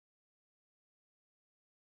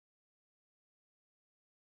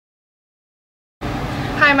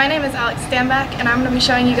Hi, my name is Alex Stanback, and I'm going to be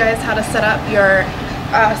showing you guys how to set up your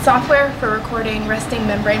software for recording resting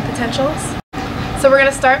membrane potentials. So we're going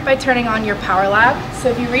to start by turning on your power lab. So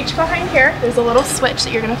if you reach behind here, there's a little switch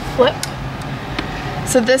that you're going to flip.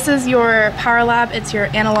 So this is your power lab. It's your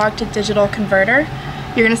analog to digital converter.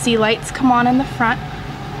 You're going to see lights come on in the front.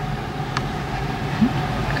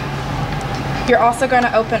 You're also going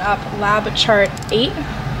to open up lab chart 8.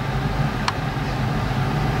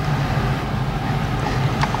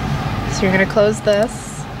 So you're going to close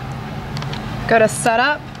this, go to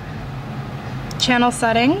setup, channel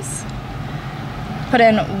settings, put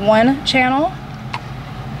in 1 channel,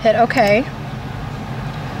 hit OK,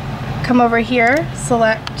 come over here,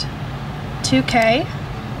 select 2K,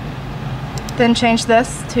 then change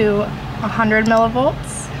this to 100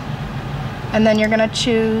 millivolts, and then you're going to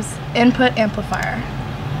choose input amplifier.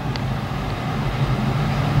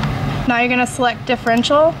 Now you're going to select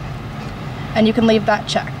differential, and you can leave that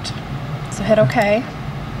checked. So hit OK.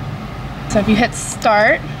 So if you hit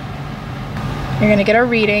start, you're going to get a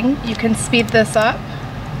reading. You can speed this up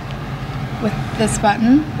with this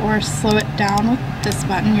button or slow it down with this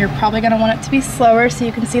button. You're probably going to want it to be slower so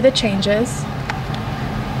you can see the changes.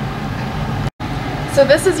 So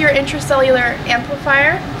this is your intracellular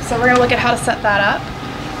amplifier. So we're going to look at how to set that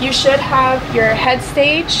up. You should have your head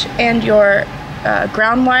stage and your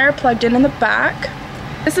ground wire plugged in the back.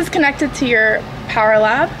 This is connected to your power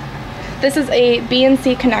lab. This is a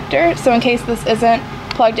BNC connector, so in case this isn't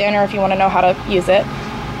plugged in or if you want to know how to use it,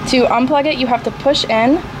 to unplug it you have to push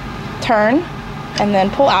in, turn, and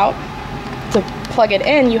then pull out. To plug it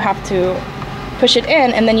in you have to push it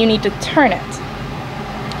in and then you need to turn it.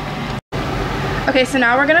 Okay, so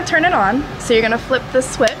now we're going to turn it on. So you're going to flip the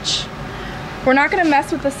switch. We're not going to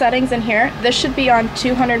mess with the settings in here. This should be on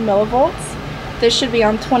 200 millivolts. This should be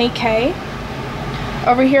on 20K.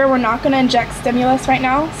 Over here we're not going to inject stimulus right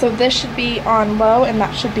now, so this should be on low and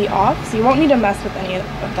that should be off, so you won't need to mess with any of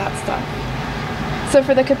that stuff. So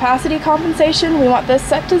for the capacity compensation, we want this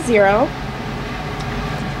set to 0.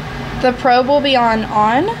 The probe will be on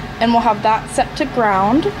and we'll have that set to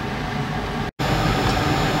ground.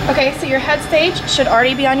 Okay, so your head stage should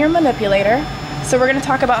already be on your manipulator, so we're going to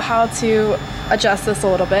talk about how to adjust this a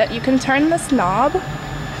little bit. You can turn this knob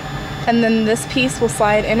and then this piece will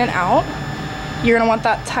slide in and out. You're going to want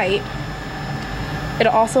that tight. It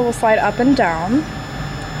also will slide up and down.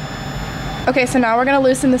 Okay, so now we're going to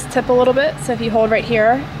loosen this tip a little bit. So if you hold right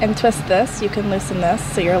here and twist this, you can loosen this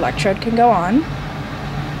so your electrode can go on.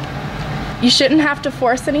 You shouldn't have to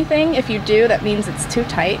force anything. If you do, that means it's too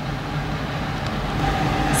tight.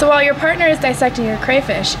 So while your partner is dissecting your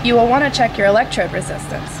crayfish, you will want to check your electrode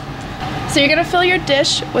resistance. So you're going to fill your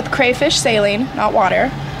dish with crayfish saline, not water.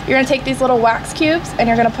 You're going to take these little wax cubes and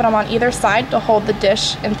you're going to put them on either side to hold the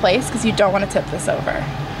dish in place because you don't want to tip this over.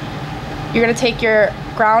 You're going to take your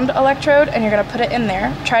ground electrode and you're going to put it in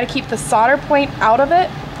there. Try to keep the solder point out of it.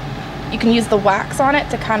 You can use the wax on it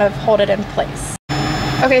to kind of hold it in place.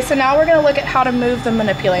 Okay, so now we're going to look at how to move the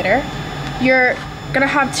manipulator. You're going to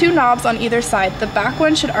have 2 knobs on either side. The back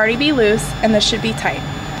one should already be loose and this should be tight.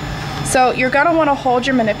 So you're going to want to hold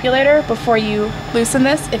your manipulator before you loosen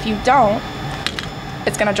this. If you don't,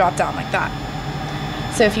 it's going to drop down like that.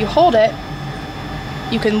 So if you hold it,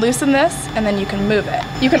 you can loosen this and then you can move it.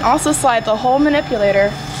 You can also slide the whole manipulator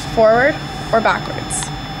forward or backwards.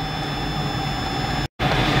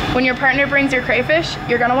 When your partner brings your crayfish,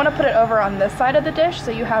 you're going to want to put it over on this side of the dish so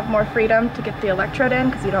you have more freedom to get the electrode in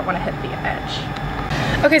because you don't want to hit the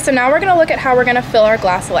edge. Okay, so now we're going to look at how we're going to fill our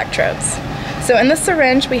glass electrodes. So in this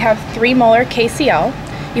syringe we have 3 molar KCl.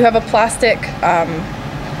 You have a plastic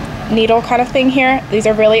needle kind of thing here. These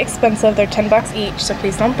are really expensive. They're 10 bucks each, so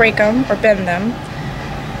please don't break them or bend them.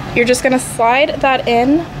 You're just going to slide that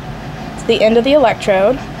in to the end of the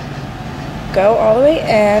electrode, go all the way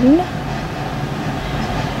in,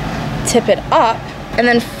 tip it up, and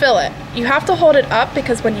then fill it. You have to hold it up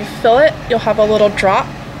because when you fill it, you'll have a little drop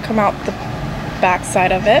come out the back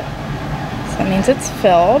side of it. So that means it's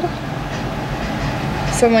filled.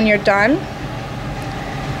 So when you're done,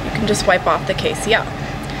 you can just wipe off the KCl.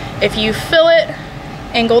 If you fill it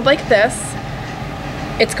angled like this,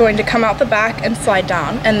 it's going to come out the back and slide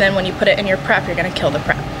down, and then when you put it in your prep, you're going to kill the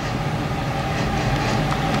prep.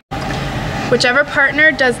 Whichever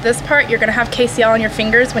partner does this part, you're going to have KCl on your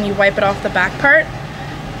fingers when you wipe it off the back part.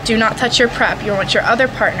 Do not touch your prep. You want your other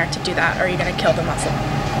partner to do that or you're going to kill the muscle.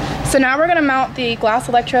 So now we're going to mount the glass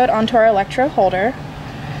electrode onto our electrode holder.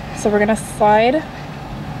 So we're going to slide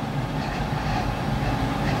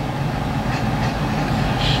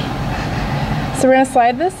So we're going to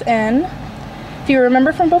slide this in, If you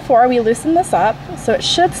remember from before, we loosened this up, so it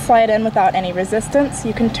should slide in without any resistance.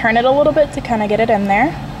 You can turn it a little bit to kind of get it in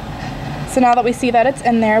there. So now that we see that it's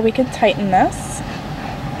in there, we can tighten this.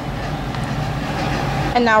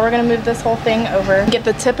 And now we're going to move this whole thing over and get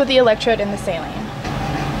the tip of the electrode in the saline.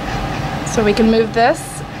 So we can move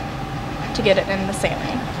this to get it in the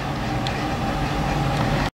saline.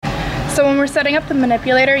 So when we're setting up the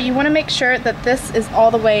manipulator, you want to make sure that this is all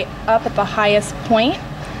the way up at the highest point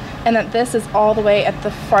and that this is all the way at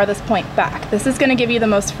the farthest point back. This is going to give you the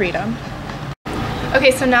most freedom.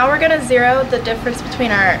 Okay, so now we're going to zero the difference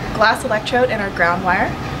between our glass electrode and our ground wire.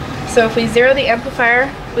 So if we zero the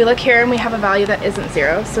amplifier, we look here and we have a value that isn't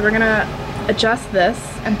zero. So we're going to adjust this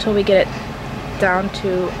until we get it down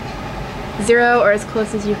to 0 or as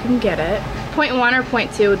close as you can get it. 0.1 or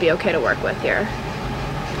 0.2 would be okay to work with here.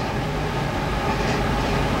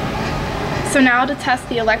 So now to test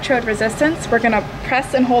the electrode resistance, we're going to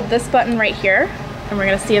press and hold this button right here, and we're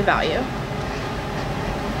going to see a value.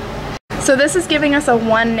 So this is giving us a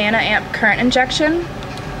 1 nanoamp current injection.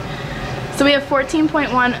 So we have 14.1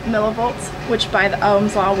 millivolts, which by the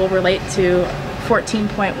Ohm's law will relate to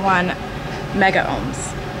 14.1 mega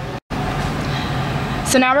ohms.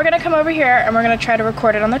 So now we're going to come over here and we're going to try to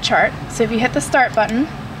record it on the chart. So if you hit the start button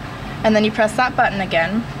and then you press that button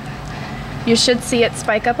again, you should see it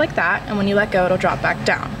spike up like that, and when you let go it'll drop back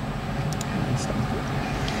down.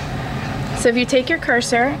 So if you take your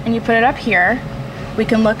cursor and you put it up here, we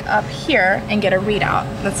can look up here and get a readout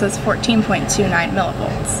that says 14.29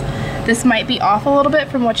 millivolts. This might be off a little bit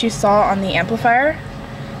from what you saw on the amplifier.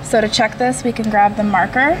 So to check this, we can grab the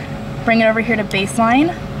marker, bring it over here to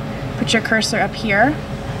baseline, put your cursor up here,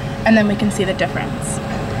 and then we can see the difference,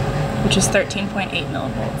 which is 13.8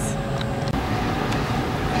 millivolts.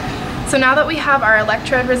 So now that we have our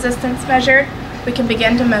electrode resistance measured, we can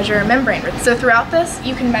begin to measure membrane resistance. So throughout this,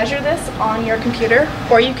 you can measure this on your computer,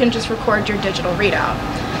 or you can just record your digital readout.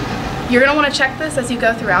 You're going to want to check this as you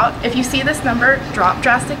go throughout. If you see this number drop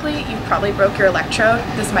drastically, you probably broke your electrode.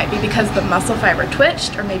 This might be because the muscle fiber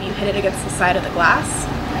twitched, or maybe you hit it against the side of the glass.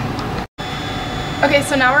 Okay,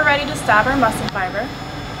 so now we're ready to stab our muscle fiber.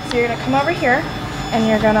 So you're going to come over here, and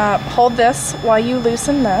you're going to hold this while you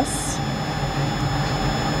loosen this.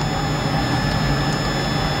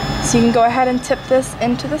 So you can go ahead and tip this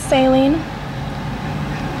into the saline,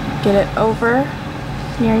 get it over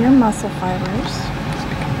near your muscle fibers.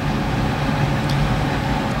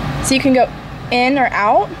 So you can go in or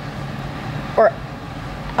out, or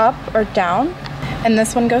up or down, and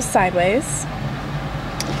this one goes sideways.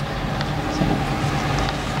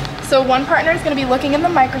 So one partner is going to be looking in the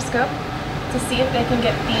microscope to see if they can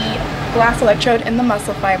get the glass electrode in the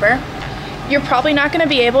muscle fiber. You're probably not going to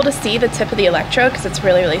be able to see the tip of the electrode because it's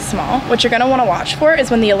really, really small. What you're going to want to watch for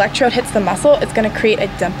is when the electrode hits the muscle, it's going to create a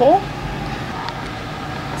dimple.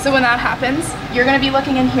 So when that happens, you're going to be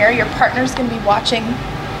looking in here, your partner's going to be watching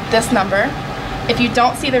this number. If you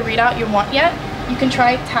don't see the readout you want yet, you can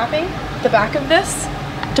try tapping the back of this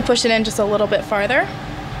to push it in just a little bit farther.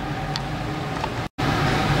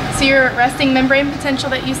 So your resting membrane potential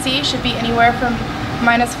that you see should be anywhere from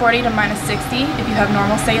 -40 to -60 if you have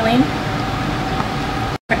normal saline.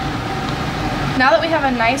 Okay. Now that we have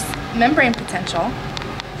a nice membrane potential,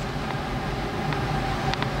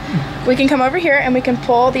 we can come over here and we can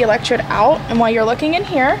pull the electrode out, and while you're looking in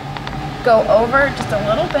here, go over just a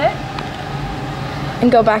little bit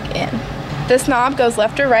and go back in. This knob goes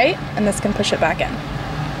left or right, and this can push it back in.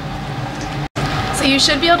 So you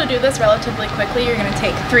should be able to do this relatively quickly. You're going to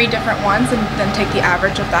take 3 different ones and then take the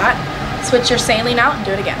average of that. Switch your saline out and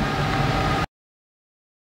do it again.